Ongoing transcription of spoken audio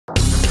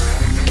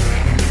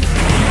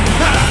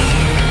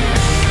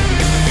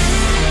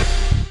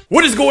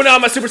What is going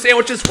on, my super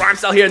sandwiches?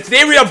 Rhymestyle here, and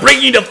today we are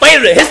bringing you the fight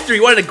of the history,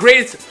 one of the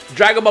greatest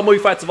Dragon Ball movie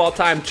fights of all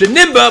time,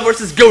 Janemba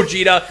versus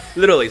Gogeta,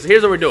 literally. So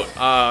here's what we're doing.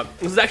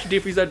 This is actually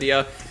DFree's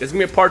idea. There's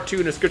gonna be a part 2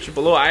 in the description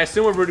below. I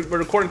assume we're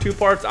recording 2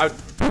 parts. Are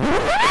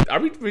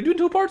we doing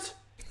 2 parts?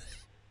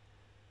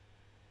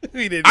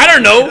 I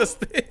don't know.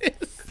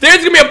 There's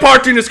gonna be a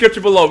part 2 in the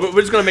description below.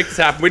 We're just gonna make this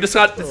happen. We just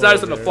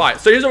decided on the fly.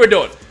 So here's what we're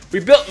doing. We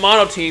built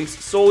mono teams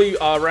solely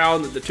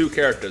around the 2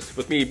 characters,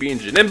 with me being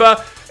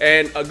Janemba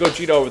and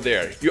Gogeta over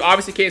there. You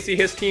obviously can't see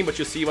his team, but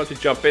you'll see once we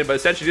jump in. But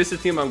essentially, this is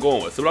the team I'm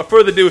going with. So without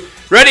further ado,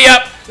 ready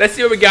up. Let's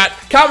see what we got.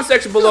 Comment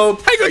section below.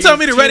 How you gonna tell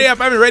me to ready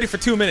up? I've been ready for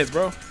 2 minutes,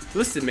 bro.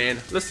 Listen,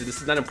 man. Listen, this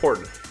is not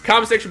important.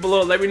 Comment section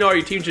below. Let me know, are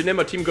you team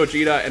Janemba, team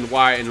Gogeta, and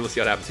why, and we'll see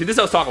what happens. See, this is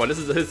what I was talking about. This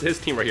is his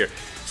team right here.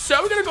 So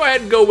we're gonna go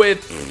ahead and go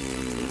with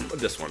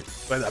this one.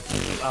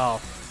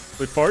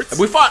 With farts?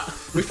 We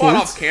fought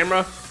off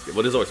camera.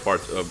 Well, there's always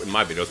parts in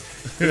my videos.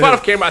 We fought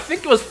off camera. I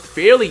think it was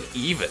fairly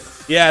even.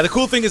 Yeah, the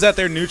cool thing is that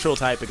they're neutral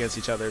type against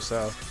each other,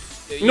 so.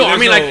 No, I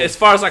mean, like, as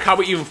far as, like, how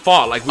we even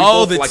fought. Like, we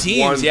both, the like,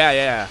 teams.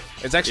 Yeah.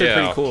 It's actually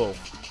pretty cool.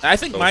 I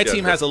think my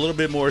team has a little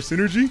bit more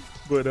synergy,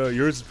 but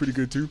yours is pretty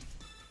good, too.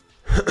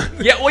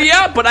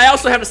 yeah, but I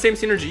also have the same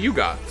synergy you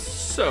got,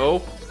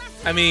 so.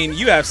 I mean,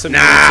 you have some. Nah,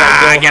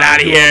 get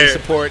out of here.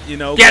 Support, you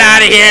know. Get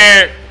out of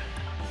here.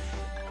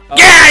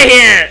 Get out of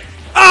here.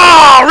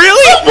 Oh,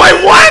 really? By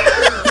one?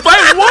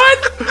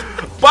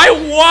 By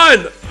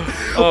one?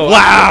 Oh,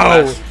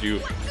 wow.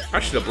 I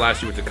should have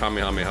blasted you with the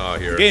Kamehameha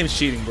here. Game's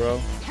cheating, bro.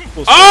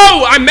 Cool,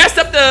 oh, I messed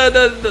up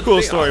the cool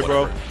thing. story,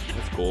 bro.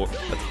 That's cool.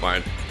 That's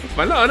fine. That's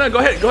fine. No, go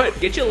ahead.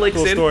 Get your licks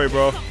in. Cool story,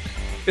 bro.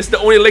 This is the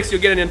only licks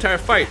you'll get in the entire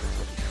fight.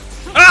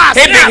 Ah,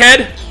 hey, big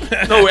head.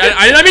 No,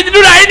 I didn't mean to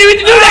do that. I didn't mean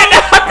to do that.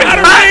 Out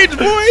of range,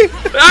 boy.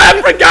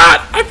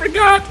 I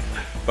forgot.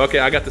 Okay,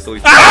 I got this at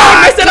least.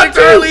 Ah, I said up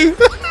early.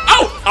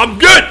 Oh, I'm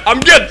good.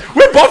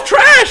 We're both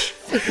trash.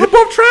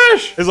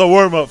 It's a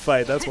warm-up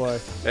fight, that's why.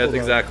 That's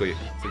exactly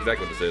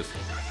what this is.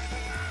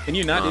 Can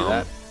you not do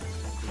that?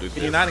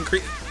 Can you not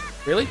increase?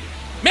 Really?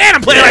 Man,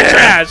 I'm playing like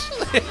trash.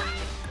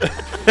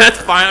 That's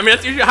fine. I mean,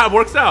 that's usually how it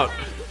works out.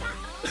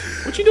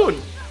 What you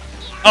doing?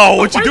 Oh,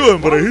 what you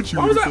doing? But I hit you.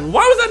 Why was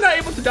I not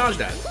able to dodge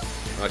that?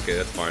 Okay,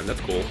 that's fine.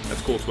 That's cool.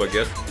 That's cool too, I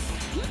guess.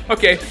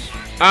 Okay.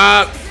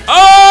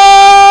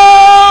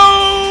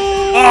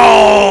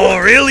 Oh,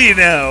 really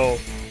now?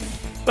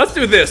 Let's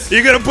do this.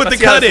 You're gonna put the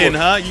cut in,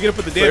 huh? You're gonna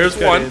put the damage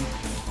cut in.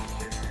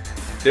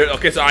 There.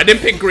 Okay, so I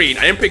didn't pick green. Ah!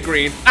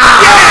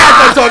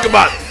 Yeah, that's what I'm talking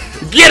about.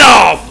 Get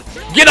off!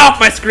 Get off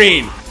my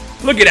screen!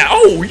 Look at that.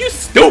 Oh, you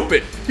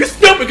stupid! You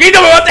stupid! Can you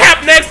know what to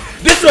happen next?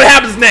 This is what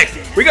happens next.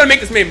 We're gonna make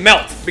this man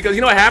melt, because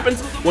you know what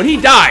happens when he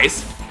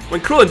dies.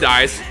 When Krillin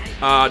dies,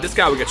 this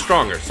guy will get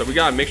stronger. So we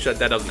gotta make sure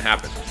that doesn't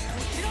happen.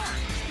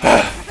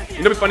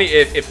 You know, it'd be funny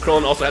if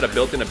Krillin also had a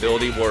built-in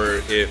ability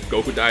where if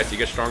Goku dies, he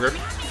gets stronger.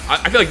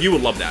 I feel like you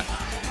would love that.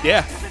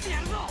 Yeah,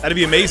 that'd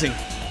be amazing.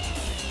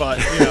 But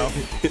you know,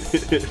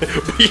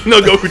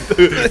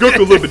 Goku a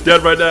little bit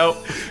dead right now.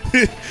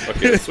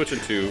 Okay, let's switch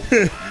into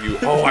you.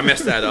 Oh, I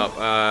messed that up.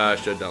 I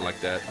should have done like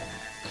that.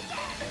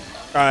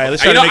 All right,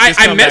 let's try to make this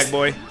comeback,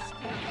 boy.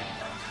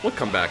 What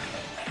comeback?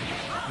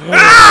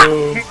 Ah!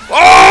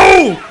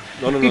 Oh!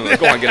 No.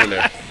 Go on, get in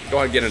there. Go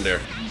on, get in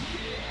there.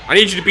 I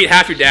need you to beat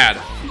half your dad.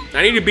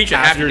 I need you to beat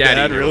half your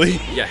dad. Really?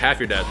 Yeah, half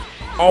your dad.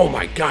 Oh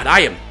my God, I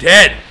am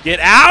dead. Get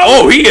out!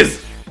 Oh, he is.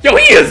 Yo,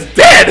 he is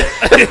dead.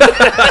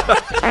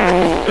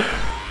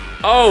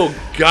 Oh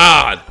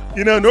God.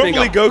 You know,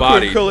 normally Goku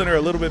and Krillin are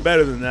a little bit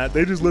better than that.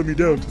 They just let me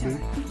down today.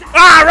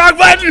 Ah, wrong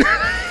button.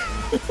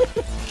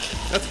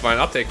 That's fine.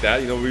 I'll take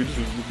that. You know, we just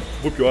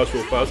whoop your ass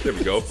real fast. There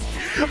we go.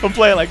 I'm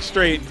playing like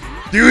straight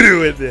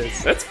doo-doo in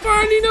this. That's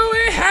fine. You know,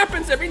 it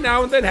happens every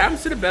now and then. It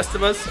happens to the best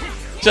of us.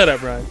 Shut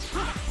up, Ryan.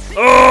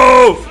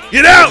 Oh!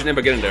 Get out!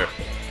 Janemba, get in there.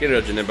 Get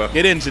in there, Janemba.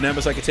 Get in,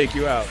 Janemba, so I can take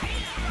you out.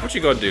 What you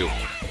gonna do?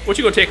 What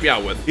you gonna take me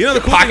out with? You know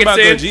the cool thing about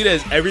Gogeta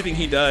is everything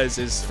he does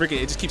is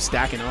freaking. It just keeps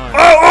stacking on.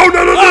 No!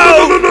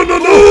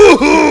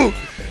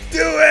 Do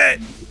it!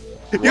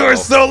 Whoa. You are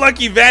so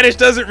lucky. Vanish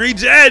doesn't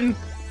regen.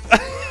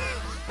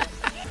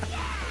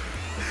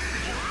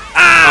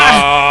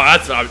 Ah!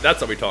 Oh, that's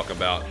what we talk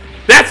about.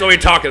 That's what we're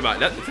talking about.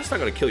 That's not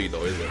gonna kill you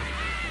though, is it?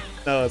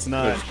 No, it's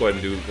not. Let's just go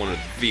ahead and do one of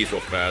these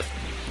real fast.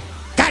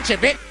 Gotcha,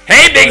 bit.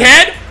 Hey, big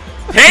head!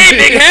 Hey,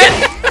 big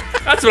head!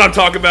 That's what I'm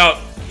talking about.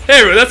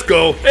 Hey, let's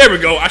go. There we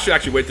go. I should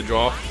actually wait to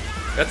draw.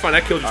 That's fine.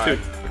 That killed you too.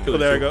 Well,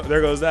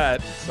 there goes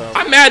that. So.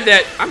 I'm mad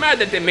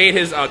that they made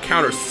his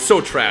counter so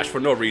trash for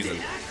no reason.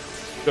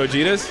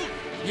 Gogeta's?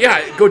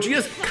 Yeah,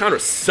 Gogeta's counter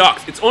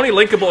sucks. It's only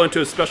linkable into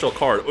a special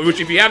card, which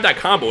if you have that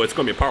combo, it's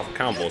gonna be a powerful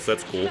combo. So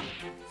that's cool.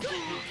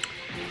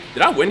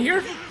 Did I win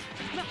here?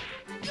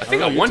 I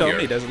think I won here.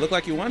 Me. Does it look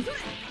like you won?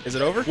 Is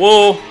it over?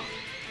 Well,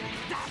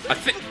 I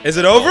think. Is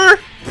it over?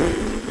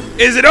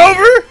 Is it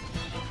over?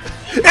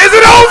 Is it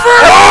over?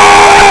 Oh!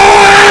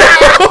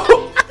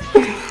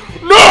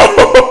 No!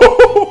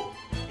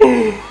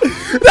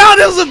 No,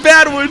 that was a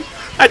bad one.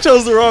 I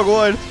chose the wrong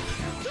one.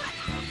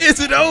 Is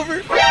it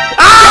over?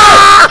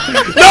 Ah!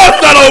 No,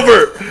 it's not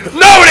over.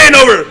 No, it ain't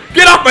over.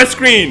 Get off my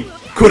screen.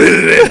 Come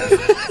here,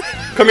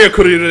 Kuririn. Come here,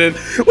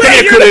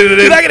 Kuririn.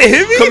 You're not gonna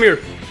hit me? Come here.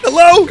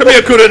 Hello? Come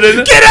here,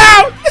 Kuririn. Get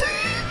out!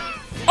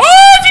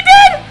 Oh, she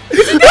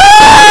did! She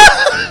did!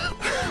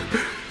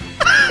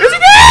 Is he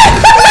dead?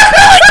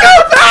 Go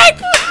back!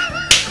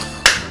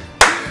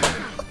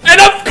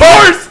 And of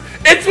course,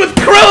 it's with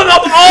Krillin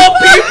of all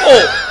people!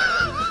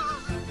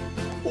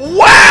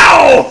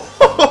 Wow!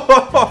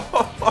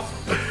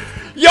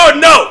 Yo,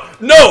 no!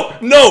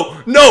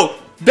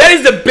 That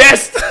is the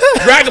best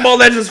Dragon Ball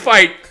Legends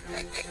fight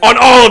on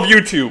all of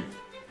YouTube.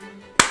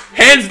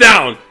 Hands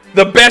down,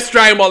 the best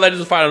Dragon Ball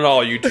Legends fight on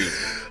all of YouTube.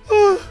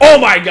 Oh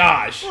my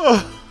gosh!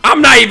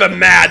 I'm not even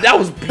mad. That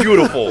was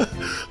beautiful.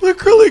 The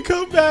Krillin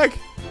comeback.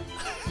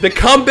 The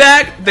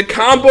comeback, the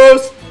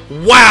combos.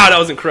 Wow, that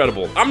was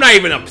incredible. I'm not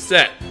even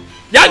upset.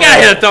 Y'all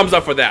gotta hit a thumbs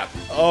up for that.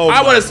 Oh,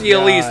 I want to see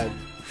at least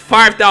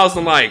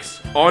 5,000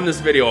 likes on this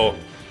video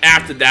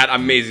after that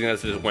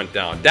amazingness just went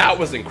down. That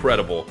was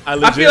incredible. I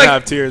legit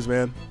have tears,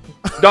 man.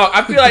 Dog,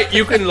 I feel like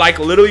you can like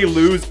literally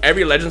lose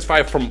every Legends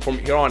fight from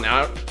here on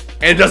out,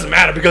 and it doesn't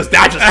matter because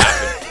that just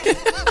happened.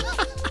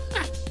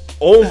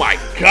 Oh my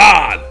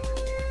god.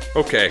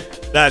 Okay.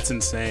 That's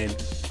insane.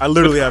 I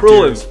literally have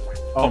Krillin tears.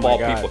 Oh of all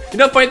people. You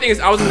know, the funny thing is,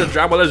 I was in the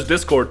Dragon Ball Legends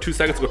Discord 2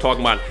 seconds ago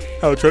talking about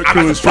how I'm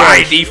about to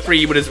buy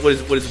DFree with his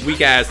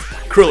weak ass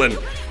Krillin,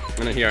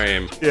 and then here I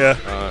am. Yeah.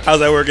 How's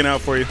that working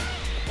out for you?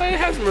 It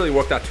hasn't really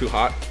worked out too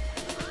hot.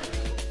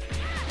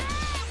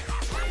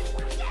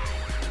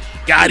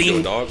 Got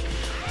him, dog.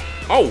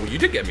 Oh, you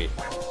did get me.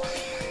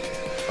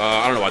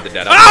 I don't know why I did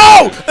that.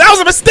 Oh, that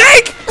was a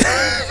mistake.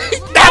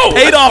 That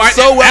paid off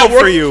so well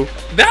for you.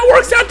 That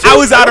works out too. I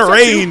was out of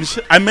range.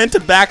 I meant to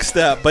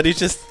backstep, but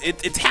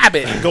it's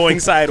habit going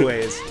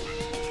sideways.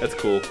 That's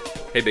cool.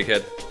 Hey, big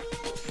head.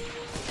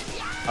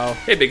 Oh.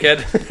 Hey, big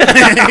head.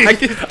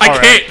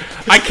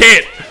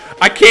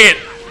 I can't.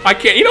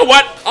 You know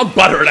what? I'm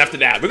butthurt after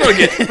that. We're gonna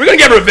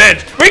get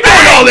revenge. We're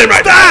going all in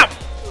right now.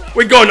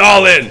 We're going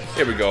all in.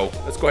 Here we go.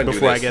 Let's go ahead and do this.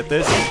 Before I get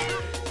this.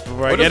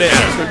 Before I get it.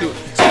 It's gonna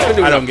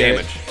do I don't get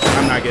damage.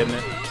 I'm not getting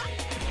it.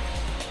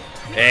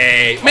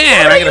 Hey,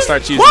 man, I gotta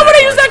start choosing. Why would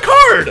I use that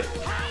card?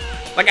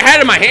 Like I had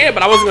it in my hand,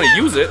 but I wasn't gonna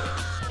use it.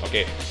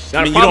 Okay.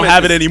 Now, I mean, you don't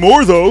have it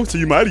anymore though, so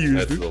you might have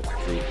used it.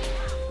 That's true.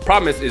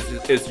 Problem is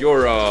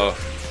your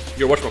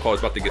whatchamacallit is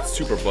about to get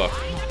super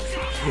buffed.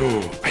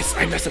 Ooh,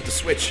 I messed up the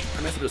switch.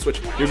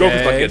 Your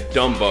girlfriend's about to get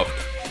dumb buffed.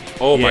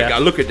 Oh my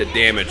god, look at the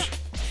damage.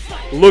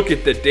 Look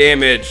at the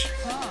damage.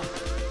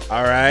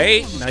 All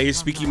right, now you're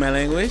speaking my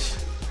language.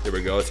 Here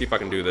we go. Let's see if I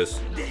can do this.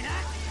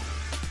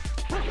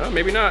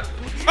 Maybe not.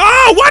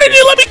 Oh, why didn't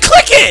you let me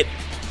click it?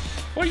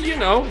 Well, you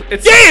know,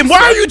 it's game.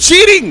 Why are you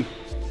cheating?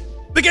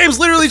 The game's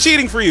literally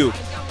cheating for you.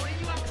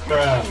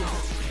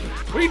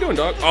 What are you doing,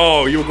 dog?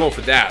 Oh, you were going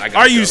for that.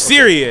 Are you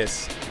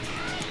serious?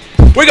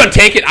 We're gonna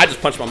take it. I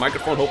just punched my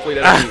microphone. Hopefully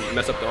that doesn't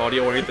mess up the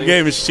audio or anything. The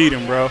game is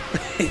cheating, bro.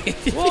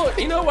 Well,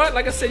 you know what?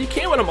 Like I said, you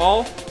can't win them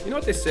all. You know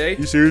what they say?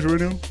 You serious right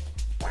now?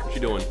 What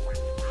you doing?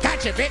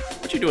 Gotcha, bitch.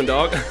 What you doing,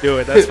 dog? Do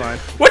it. That's fine.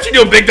 What you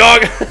doing, big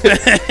dog?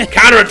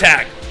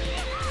 Counterattack.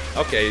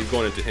 Okay, he's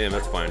going into him.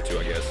 That's fine too,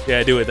 I guess.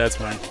 Yeah, do it. That's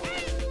fine.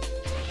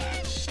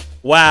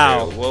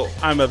 Wow. Okay, well,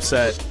 I'm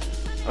upset.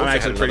 I'm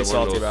actually pretty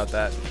salty about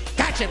that.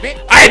 Gotcha, bitch.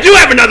 I do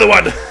have another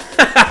one.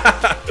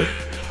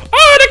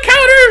 Oh, the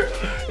counter.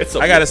 It's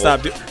so I gotta stop.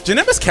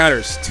 Janemba's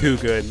counter's too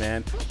good,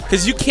 man.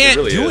 Because you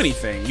can't do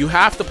anything. You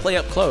have to play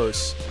up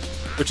close,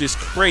 which is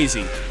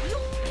crazy.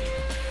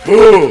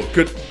 Ooh,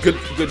 good.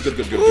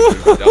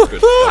 That was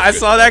good. I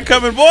saw that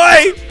coming,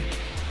 boy.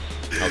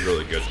 That was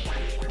really good.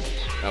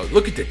 Oh,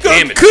 look at the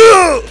damage.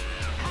 Cool.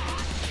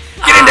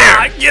 Get in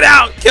there. Get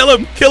out. Kill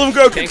him,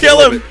 Goku. Kill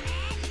him.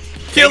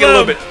 Kill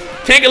him.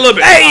 Tank a little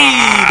bit. Hey,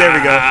 there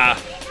we go.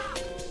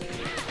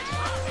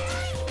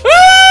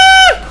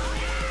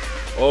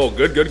 Oh,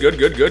 good. But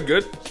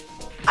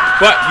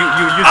you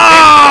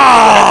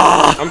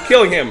I'm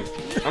killing him.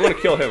 I'm gonna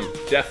kill him.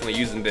 Definitely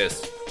using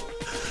this.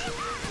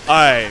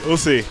 Alright, we'll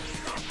see.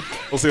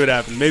 We'll see what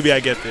happens. Maybe I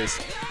get this.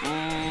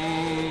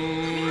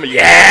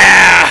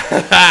 Yeah!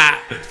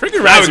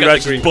 Freaking Rising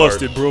Rush is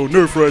busted, bro.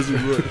 Nerf Rising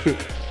Rush.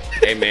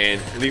 Hey man,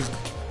 at least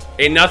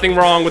ain't nothing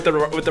wrong with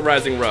the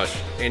Rising Rush.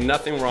 Ain't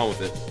nothing wrong with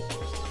it.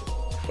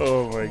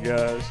 Oh my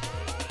gosh.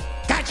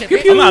 Gotcha,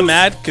 I'm not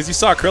mad because you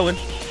saw Krillin.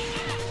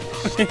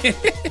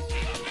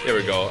 There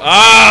we go.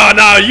 Ah,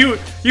 no, you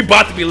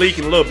about to be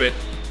leaking a little bit.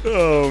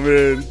 Oh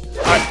man.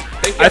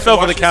 I fell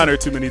for the counter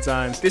too many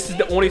times. This is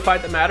the only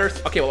fight that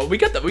matters. Okay, well we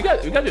got to do a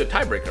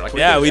tiebreaker. Like,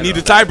 yeah, we need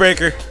a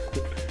tiebreaker.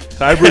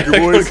 Tiebreaker,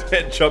 boys. Go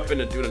ahead and jump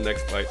in and do the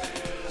next fight.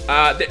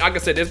 Like I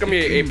said, there's gonna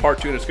be a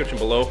part 2 in the description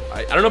below.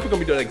 I don't know if we're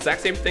gonna be doing the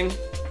exact same thing.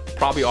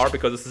 Probably are,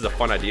 because this is a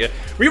fun idea.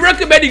 We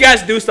recommend you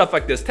guys do stuff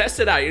like this. Test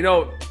it out. You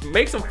know,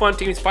 make some fun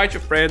teams, fight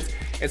your friends,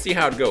 and see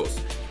how it goes.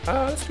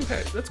 Let's go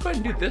ahead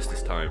and do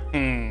this time.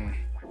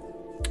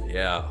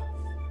 Yeah.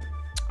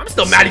 I'm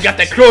still mad you got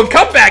that Krillin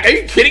comeback. Are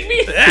you kidding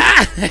me?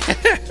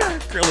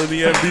 Krillin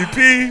the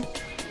MVP.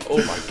 Oh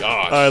my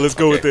god. All right, let's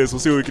go with this. We'll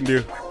see what we can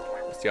do.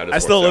 See how this I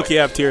still works low-key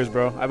have tears,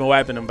 bro. I've been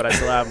wiping them, but I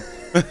still have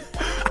them.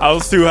 I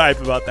was too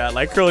hype about that.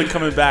 Like, Krillin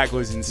coming back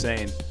was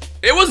insane.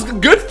 It was a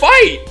good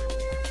fight,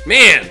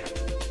 man.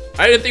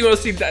 I didn't think we would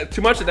see that,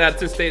 too much of that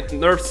since they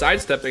nerfed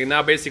sidestepping, and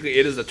now basically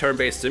it is a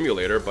turn-based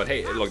simulator. But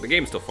hey, look, the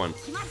game's still fun.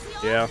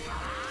 Yeah.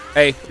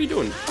 Hey, what are you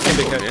doing,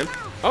 man?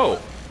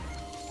 Oh,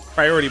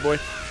 priority, boy.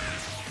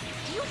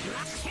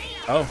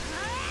 Oh,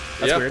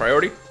 that's yeah, weird.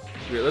 priority.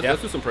 Yeah,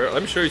 let's do some priority.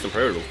 Let me show you some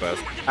priority real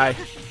fast. Hi.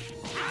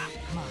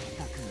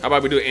 How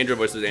about we do Android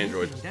versus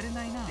Android?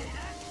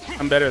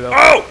 I'm better though.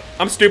 Oh,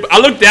 I'm stupid. I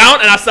looked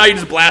down and I saw you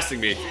just blasting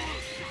me.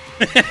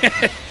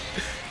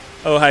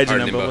 Oh, hi,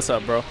 Janemba. What's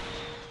up, bro?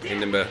 Hey,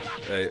 Nimba,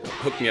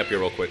 hook me up here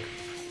real quick.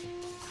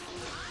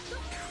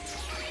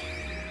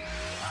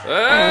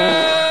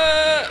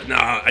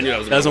 Nah, I knew that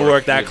was. Doesn't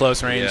work that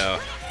close range. Yeah.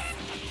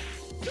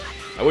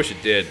 I wish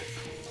it did.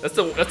 That's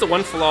the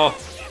one flaw.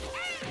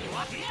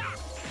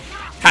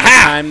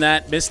 Timed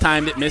that.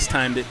 Mistimed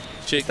it.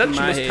 Chick That in you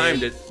my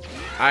mistimed head. it.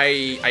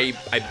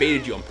 I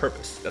baited you on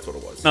purpose. That's what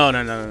it was. No.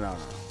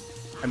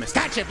 I missed.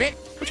 Gotcha, bitch.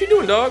 What you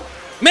doing, dog?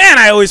 Man,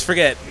 I always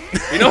forget.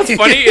 You know what's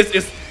funny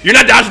is you're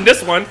not dodging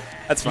this one.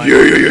 That's fine. Yeah.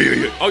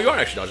 Oh, you are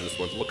actually dodging this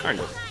one. What kind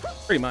of?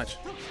 Pretty much.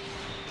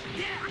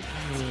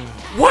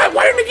 What?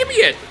 Why didn't it give me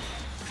it?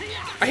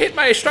 I hit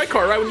my strike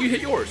card right when you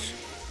hit yours.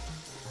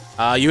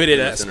 You hit it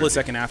a split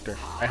second after.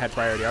 I had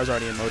priority. I was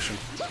already in motion.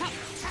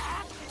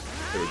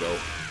 There we go.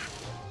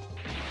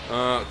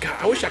 God,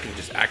 I wish I could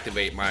just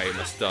activate my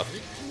stuff.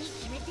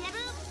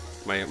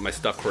 My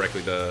stuff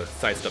correctly, the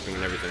sidestepping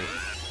and everything.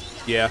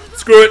 Yeah.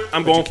 Screw it,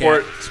 I'm going for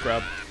it.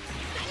 Scrub.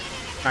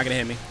 Not gonna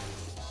hit me.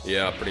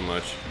 Yeah, pretty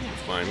much.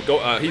 It's fine. Go.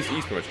 He's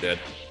pretty much dead.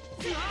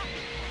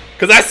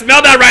 Cause I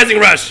smell that rising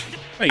rush.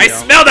 No, I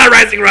smell that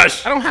rising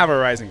rush. I don't have a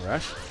rising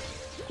rush.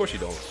 Of course you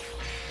don't.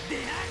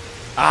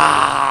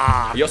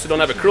 You also don't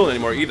have a Krillin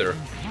anymore either.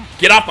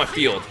 Get off my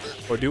field.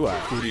 Or do I?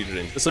 This will be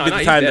the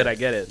he's time dead. that I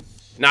get it.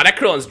 Nah, that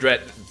Krillin's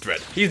dread.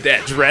 He's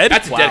dead. Dread?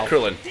 That's a Wow. dead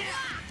Krillin.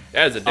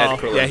 That is a dead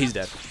Krillin. Yeah, he's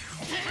dead.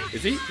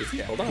 Is he?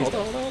 Yeah. Hold on.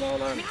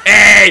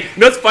 Hey! You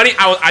know what's funny?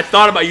 I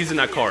thought about using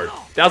that card.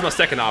 That was my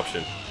second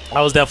option.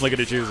 I was definitely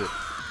gonna choose it.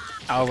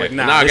 I was like,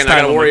 nah, now this again,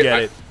 time I'm gonna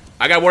get it.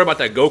 I gotta worry about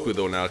that Goku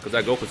though now, because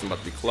that Goku's about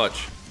to be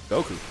clutch.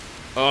 Goku.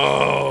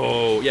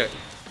 Oh, yeah.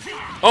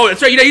 Oh,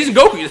 that's right. You're not using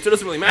Goku. It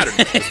doesn't really matter.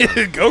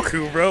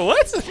 Goku, bro.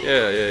 What?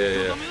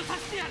 Yeah.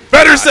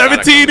 Better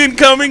 17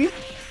 incoming.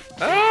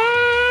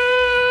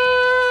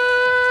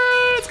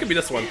 It's gonna be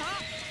this one.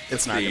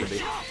 It's not gonna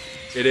be.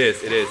 It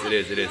is.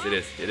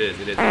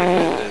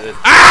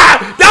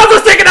 Ah! That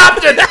was a second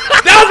option! That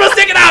was my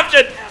second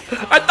option!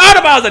 I thought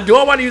about it. I was like, do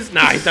I want to use...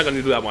 Nah, he's not going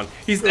to do that one.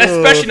 He's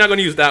especially not going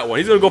to use that one.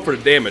 He's going to go for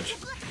the damage.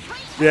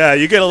 Yeah,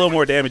 you get a little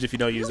more damage if you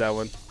don't use that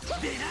one.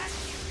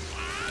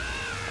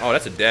 Oh,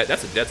 that's a dead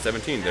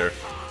 17 there.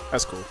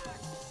 That's cool.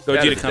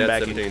 Gogeta come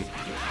back 17. in.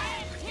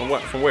 From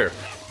what? From where?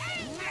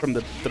 From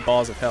the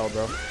balls of hell,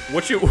 bro.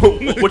 What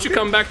you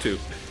come back to?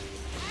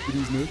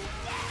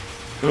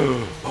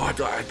 Oh, I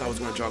thought I was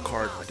going to draw a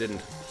card. I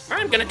didn't.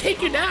 I'm going to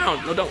take you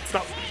down. No, don't.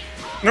 Stop.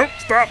 Nope,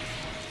 stop.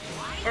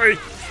 Hurry.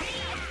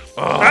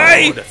 Oh,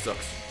 Hey! That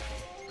sucks.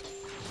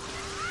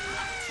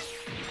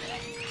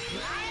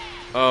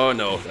 Oh,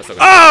 no. That's not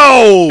gonna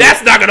Oh!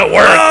 That's not going to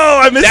work.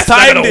 Oh, I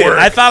mistimed it. Work.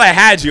 I thought I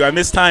had you. I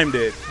mistimed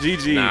it.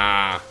 GG.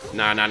 Nah.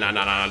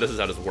 This is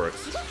how this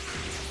works.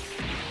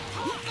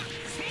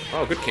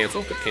 Oh, good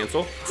cancel. Good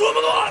cancel.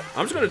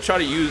 I'm just going to try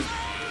to use...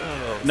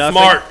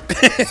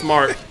 Nothing.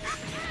 Smart.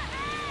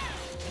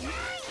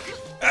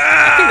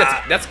 I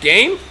think that's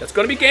game. That's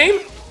going to be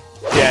game.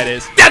 Yeah, it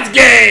is. That's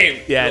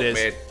game! Yeah, Look, it is.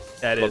 Man.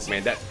 That Look, is.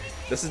 man,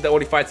 this is the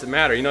only fights that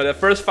matter. You know, the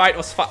first fight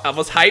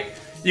was hype.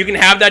 You can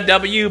have that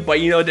W, but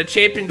you know the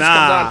champion just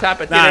comes on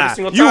top at the end every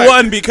single time. You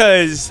won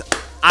because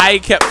I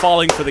kept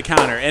falling for the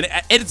counter, and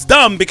it's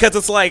dumb because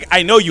it's like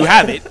I know you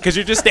have it because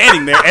you're just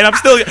standing there, and I'm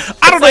still.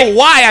 I don't know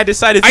why I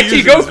decided to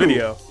use this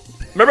video.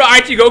 Remember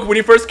IT Goku when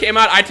he first came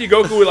out? IT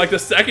Goku, like the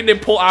second they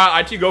pull out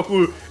IT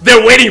Goku,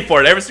 they're waiting for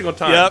it every single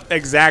time. Yep,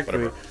 exactly.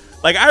 Whatever.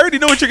 Like I already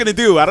know what you're gonna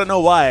do. I don't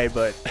know why,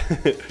 but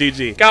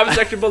GG. Comment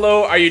section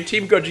below. Are you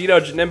Team Gogeta,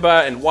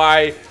 Janemba, and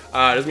why?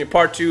 There's gonna be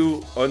part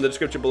 2 on the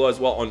description below as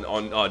well on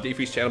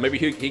DFree's channel. Maybe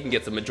he can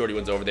get some majority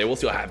wins over there. We'll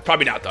see what happens.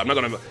 Probably not though. I'm not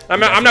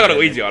gonna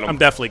lead you on him. I'm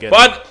definitely good.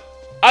 But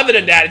other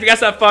than that, if you guys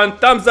have fun,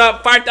 thumbs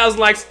up, 5,000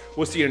 likes.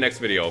 We'll see you in the next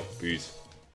video. Peace.